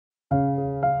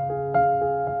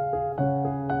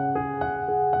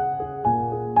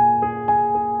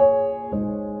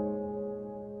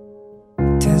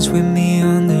with me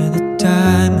under the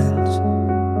diamonds.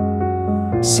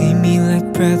 See me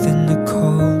like breath in the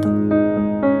cold.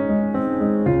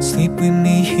 Sleep with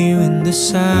me here in the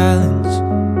silence.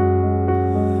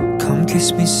 Come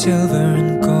kiss me silver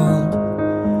and gold.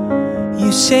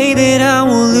 You say that I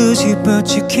won't lose you,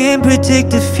 but you can't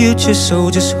predict the future. So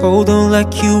just hold on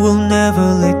like you will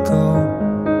never let go.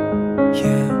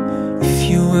 Yeah, if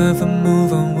you ever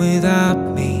move on without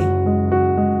me,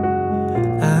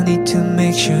 I need to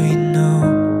make sure you know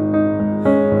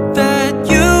that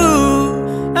you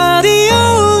are the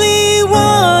only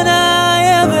one I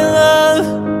ever love.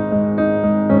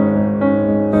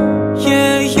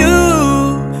 Yeah, you,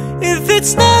 if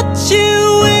it's not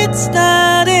you, it's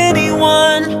not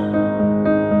anyone.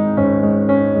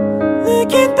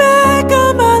 Looking back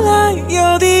on my life,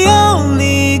 you're the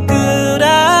only good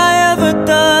I ever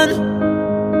done.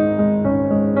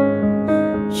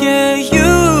 Yeah,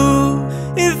 you,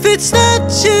 if it's not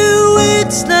you,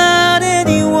 it's not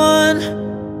anyone.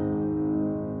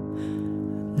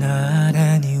 Not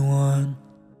anyone.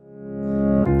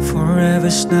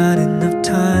 Forever's not enough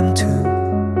time to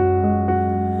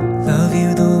love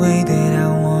you the way that I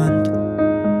want.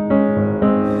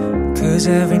 'Cause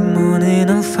every morning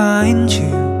I'll find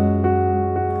you.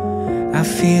 I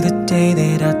fear the day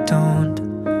that I don't.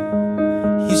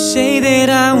 You say that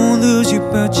I won't lose you,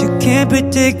 but you can't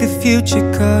predict the future.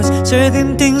 'Cause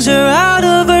certain things are out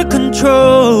of our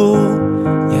control.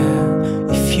 Yeah,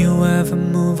 if you ever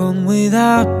move on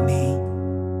without me,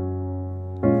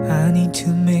 I need to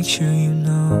make sure you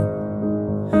know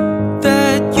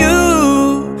that you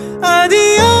are the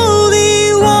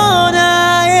only one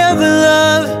I ever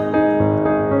love.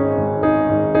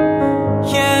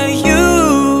 Yeah, you,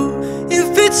 if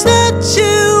it's not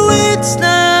you, it's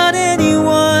not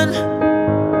anyone.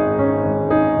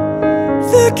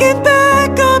 Looking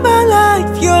back on my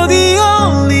life, you're the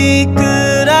only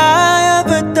good I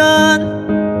ever done.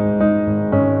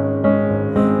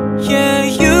 Yeah,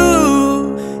 you,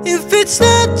 if it's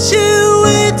not you,